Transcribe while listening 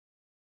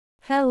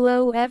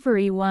Hello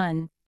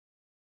everyone.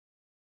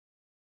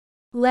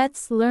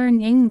 Let's learn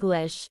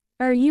English.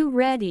 Are you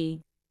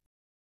ready?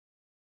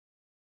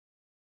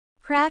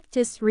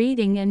 Practice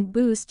reading and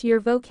boost your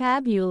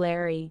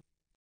vocabulary.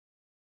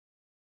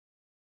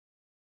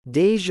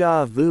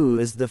 Déjà vu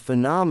is the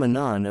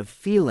phenomenon of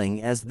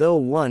feeling as though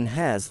one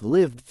has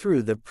lived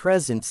through the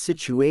present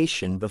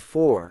situation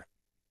before.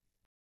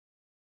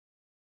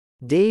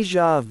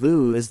 Déjà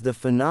vu is the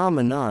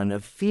phenomenon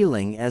of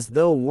feeling as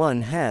though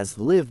one has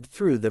lived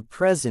through the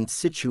present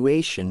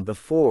situation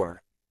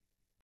before.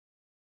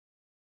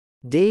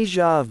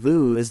 Déjà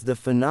vu is the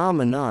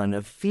phenomenon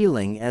of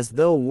feeling as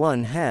though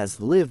one has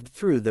lived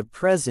through the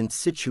present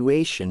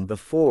situation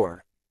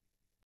before.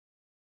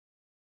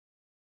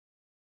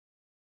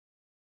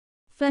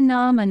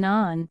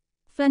 Phenomenon,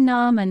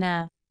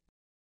 phenomena.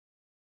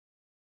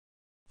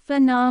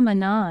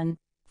 Phenomenon,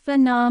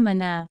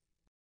 phenomena.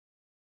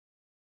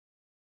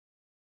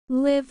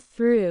 Live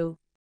through.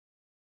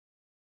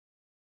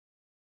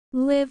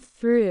 Live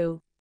through.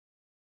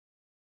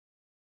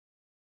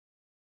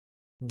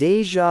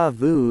 Déjà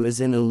vu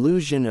is an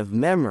illusion of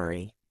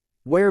memory,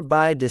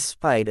 whereby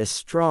despite a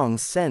strong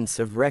sense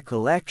of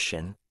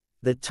recollection,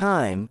 the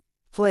time,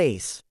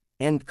 place,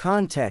 and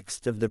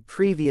context of the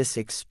previous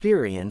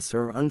experience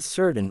are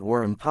uncertain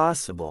or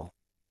impossible.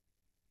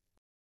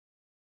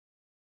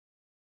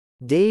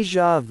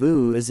 Déjà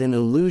vu is an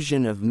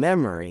illusion of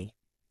memory,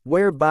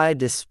 whereby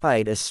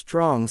despite a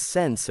strong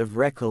sense of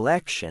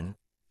recollection,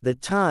 the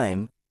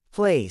time,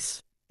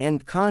 place,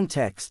 and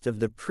context of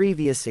the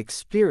previous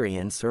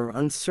experience are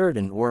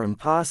uncertain or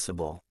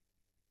impossible.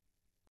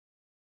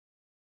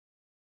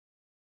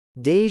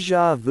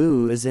 Déjà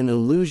vu is an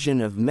illusion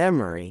of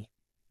memory,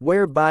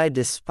 whereby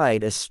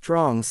despite a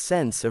strong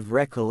sense of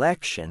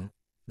recollection,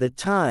 the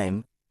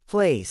time,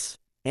 place,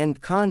 and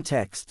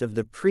context of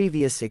the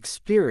previous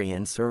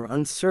experience are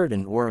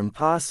uncertain or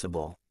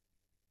impossible.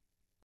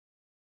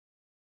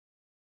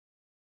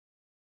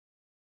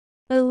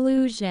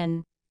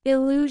 Illusion,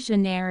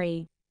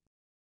 illusionary.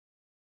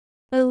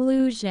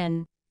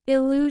 Illusion,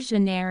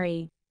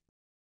 illusionary.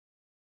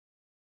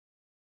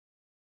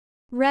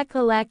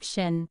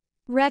 Recollection,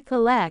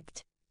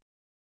 recollect.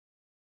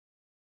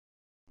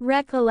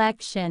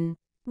 Recollection,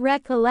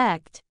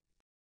 recollect.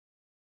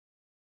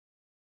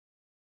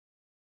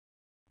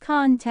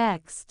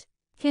 Context,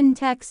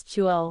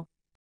 contextual.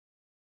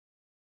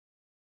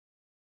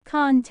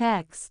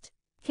 Context,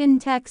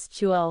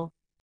 contextual.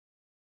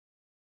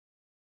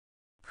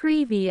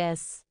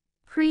 Previous,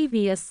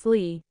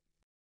 previously.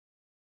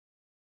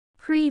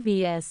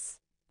 Previous,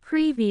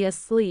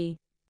 previously.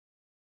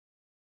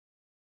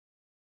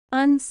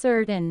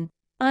 Uncertain,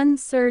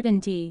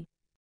 uncertainty.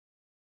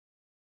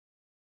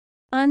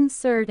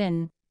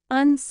 Uncertain,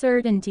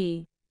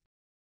 uncertainty.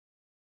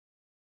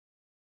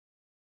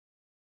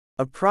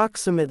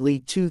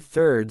 Approximately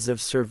 2/3 of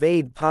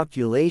surveyed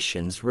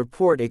populations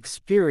report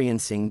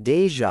experiencing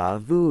déjà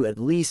vu at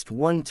least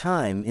one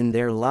time in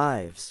their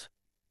lives.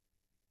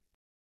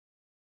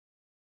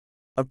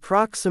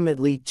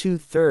 Approximately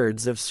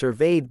 2/3 of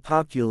surveyed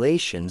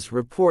populations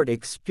report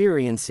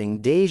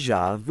experiencing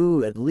déjà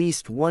vu at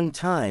least one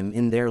time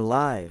in their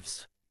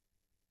lives.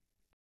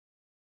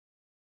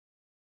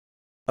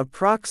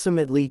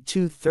 Approximately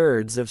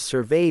 2/3 of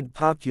surveyed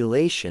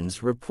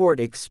populations report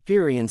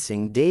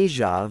experiencing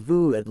déjà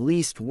vu at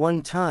least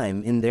one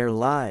time in their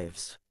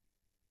lives.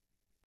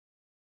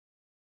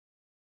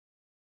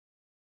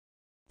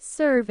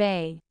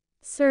 Survey,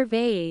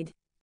 surveyed.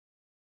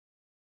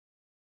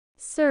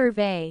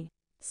 Survey,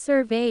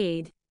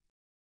 surveyed.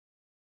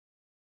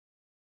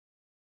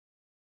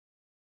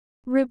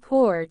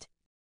 Report,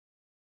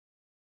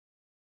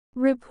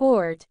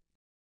 report.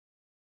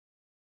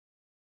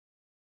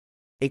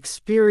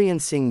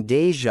 Experiencing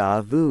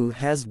déjà vu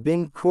has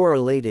been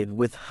correlated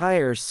with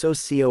higher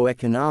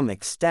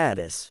socioeconomic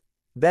status,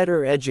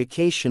 better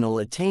educational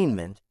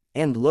attainment,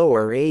 and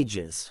lower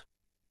ages.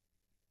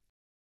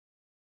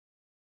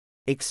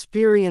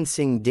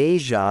 Experiencing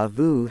déjà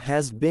vu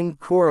has been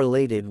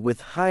correlated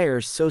with higher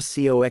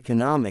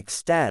socioeconomic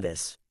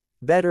status,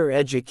 better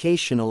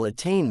educational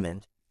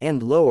attainment,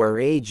 and lower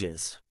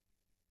ages.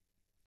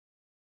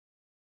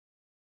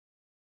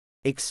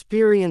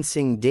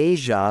 Experiencing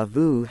déjà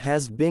vu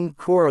has been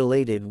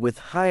correlated with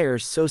higher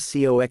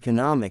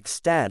socioeconomic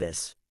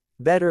status,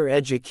 better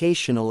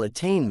educational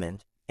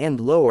attainment,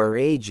 and lower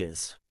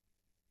ages.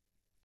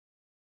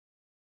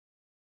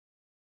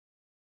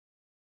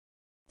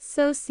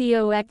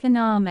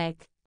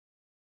 Socioeconomic,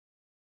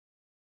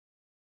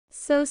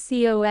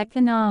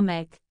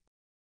 socioeconomic.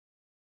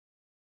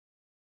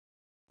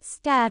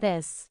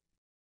 Status,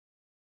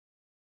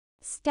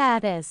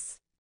 status.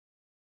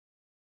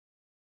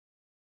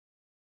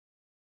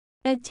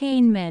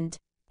 Attainment,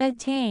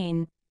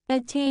 attain,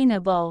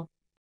 attainable.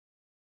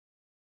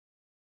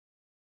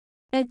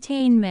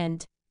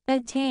 Attainment,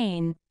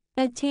 attain,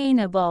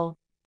 attainable.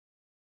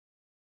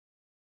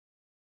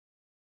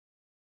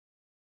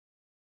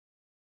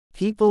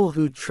 People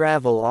who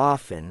travel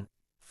often,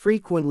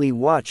 frequently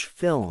watch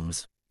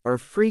films, or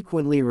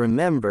frequently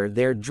remember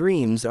their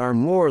dreams are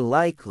more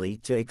likely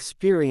to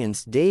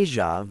experience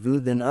déjà vu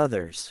than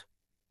others.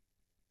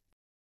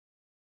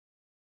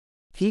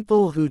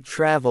 People who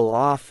travel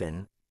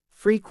often,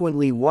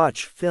 frequently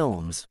watch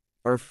films,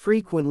 or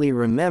frequently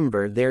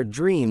remember their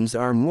dreams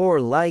are more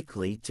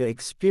likely to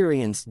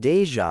experience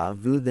déjà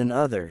vu than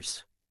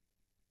others.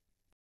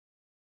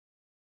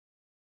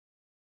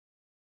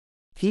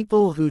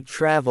 People who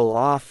travel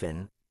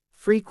often,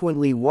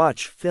 frequently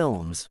watch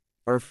films,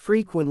 or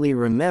frequently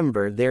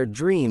remember their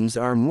dreams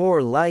are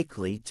more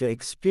likely to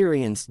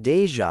experience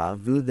déjà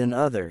vu than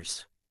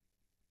others.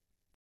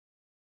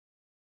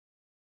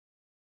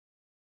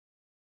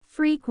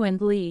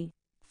 Frequently,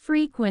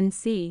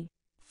 frequency,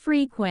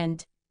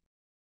 frequent.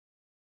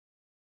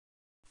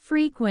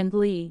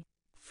 Frequently,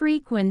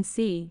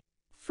 frequency,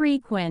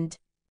 frequent.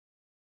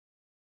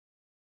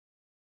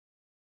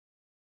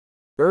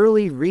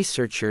 Early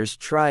researchers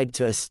tried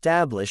to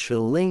establish a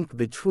link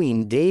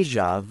between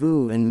déjà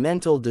vu and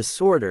mental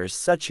disorders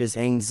such as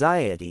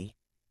anxiety,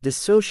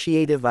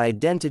 dissociative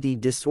identity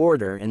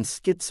disorder and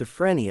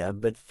schizophrenia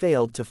but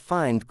failed to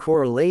find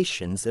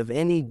correlations of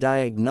any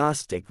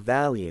diagnostic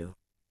value.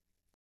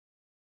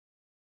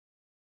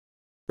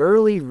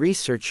 Early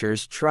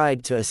researchers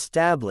tried to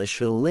establish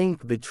a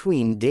link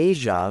between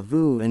déjà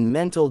vu and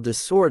mental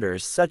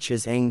disorders such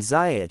as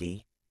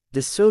anxiety,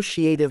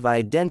 dissociative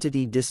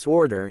identity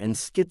disorder and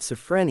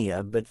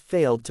schizophrenia but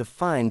failed to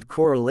find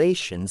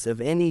correlations of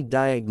any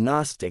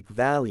diagnostic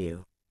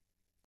value.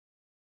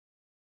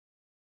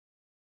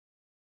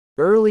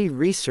 Early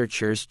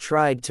researchers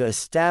tried to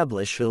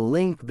establish a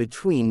link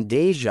between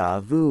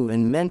déjà vu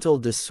and mental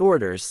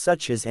disorders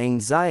such as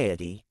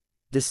anxiety,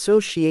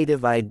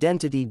 dissociative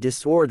identity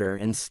disorder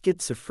and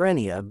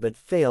schizophrenia but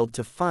failed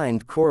to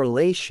find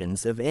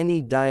correlations of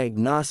any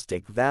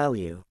diagnostic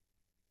value.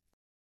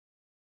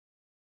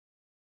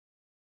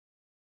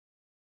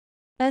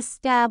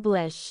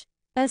 Establish,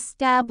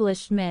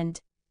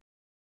 establishment.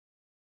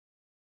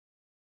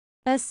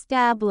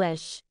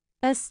 Establish,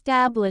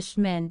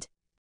 establishment.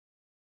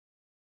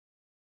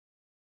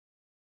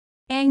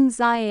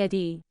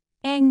 Anxiety,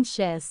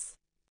 anxious.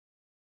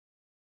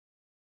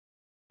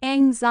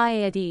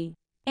 Anxiety,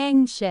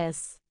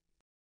 anxious.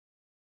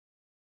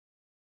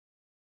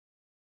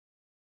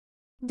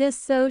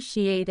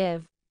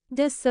 Dissociative,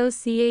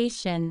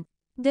 dissociation,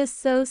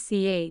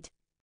 dissociate.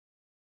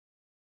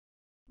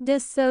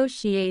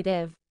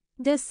 Dissociative,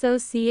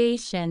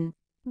 dissociation,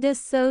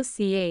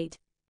 dissociate.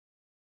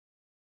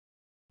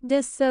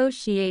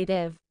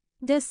 Dissociative,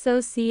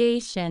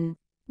 dissociation,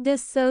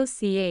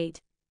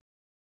 dissociate.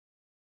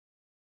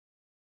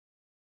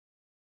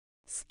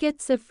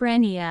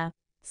 Schizophrenia,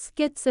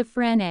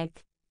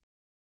 schizophrenic.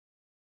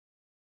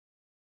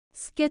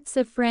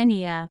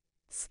 Schizophrenia,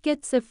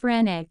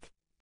 schizophrenic.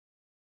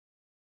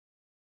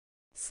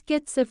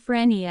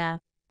 Schizophrenia,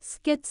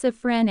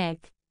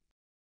 schizophrenic.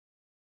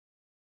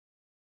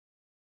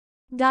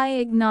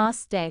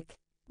 Diagnostic,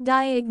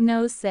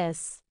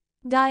 diagnosis,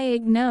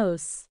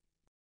 diagnose.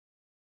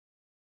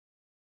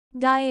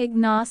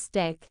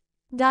 Diagnostic,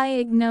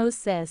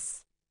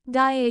 diagnosis,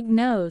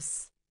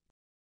 diagnose.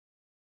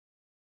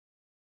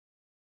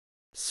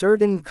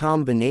 Certain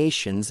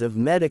combinations of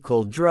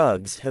medical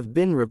drugs have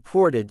been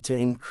reported to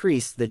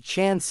increase the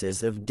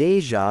chances of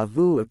déjà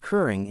vu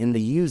occurring in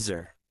the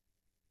user.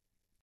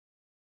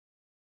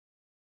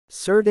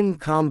 Certain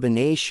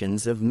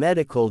combinations of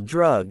medical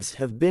drugs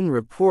have been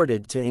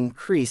reported to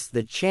increase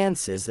the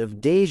chances of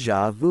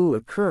déjà vu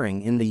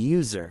occurring in the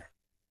user.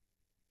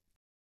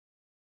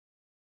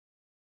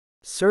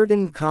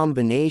 Certain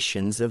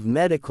combinations of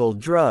medical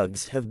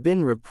drugs have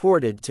been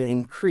reported to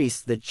increase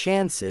the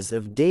chances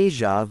of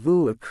déjà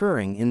vu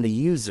occurring in the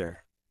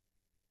user.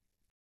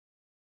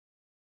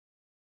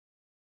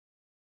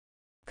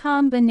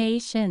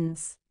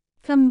 Combinations,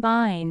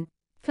 combine,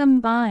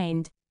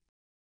 combined.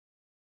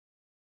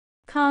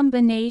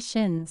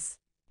 Combinations,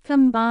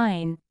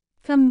 combine,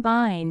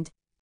 combined.